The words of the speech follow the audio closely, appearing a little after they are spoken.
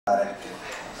It's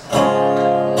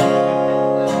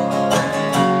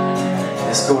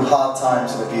called Hard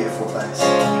Times in a Beautiful Place.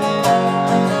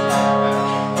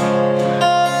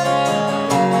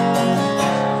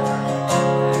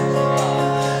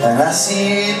 And I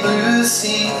see blue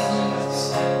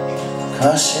seas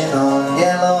crushing on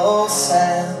yellow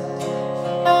sand,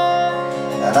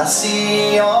 and I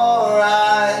see your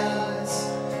eyes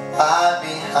hide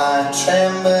behind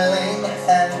trembling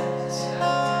hands.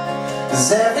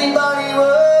 'Cause everybody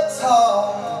works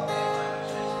hard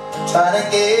trying to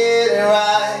get it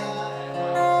right,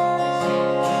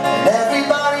 and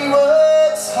everybody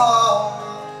works hard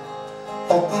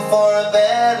hoping for a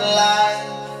better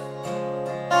life.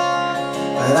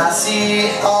 But I see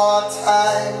hard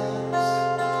times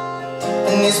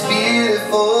in this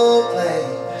beautiful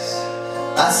place.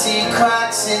 I see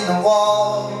cracks in the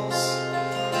walls,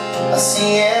 I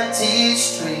see empty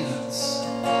streets,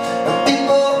 and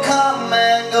people come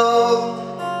and go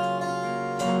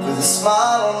with a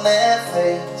smile on their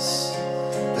face,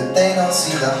 but they don't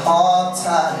see the hard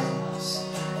times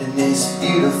in this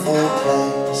beautiful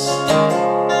place.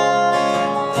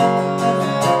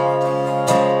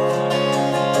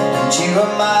 And you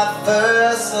are my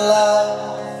first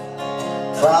love,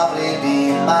 probably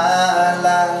be my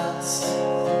last.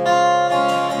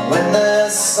 When the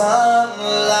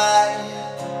sunlight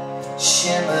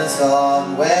shimmers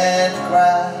on wet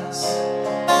grass,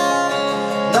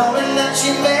 knowing that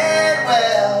you meant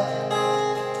well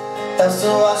helps to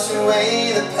wash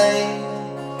away the pain.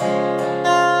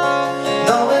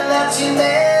 Knowing that you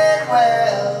meant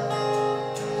well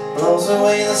blows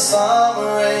away the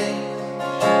summer rain.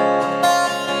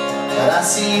 But I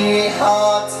see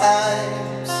hard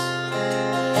times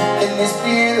in this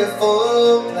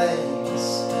beautiful place.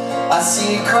 I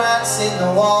see cracks in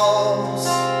the walls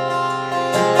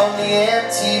on the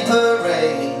empty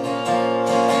parade.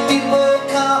 People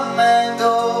come and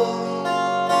go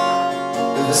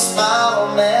with a smile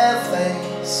on their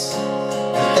face,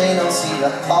 but they don't see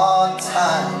the hard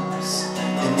times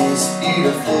in this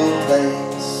beautiful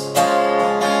place.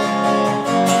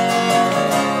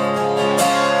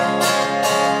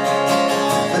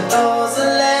 But those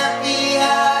are left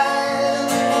behind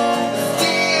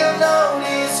feel no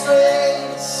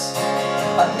disgrace.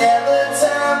 I never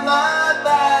turn my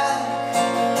back,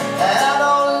 and I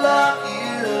don't love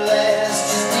you less.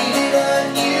 Just needed a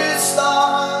new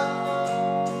start,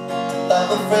 love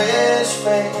a fresh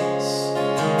face,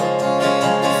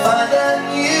 find a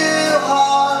new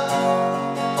heart,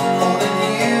 hold a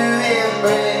new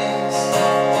embrace.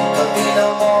 There'll be no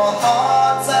more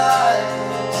hard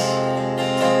times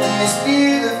in this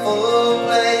beautiful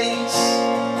place.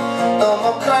 No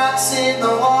more cracks in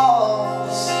the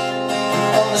walls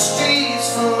on the streets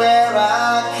from where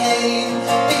I came.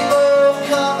 People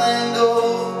come and go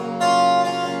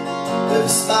with a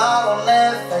smile on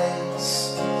their face.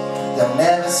 They'll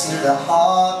never see the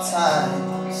hard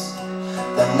times,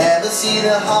 they'll never see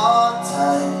the hard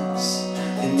times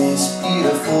in this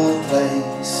beautiful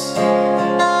place.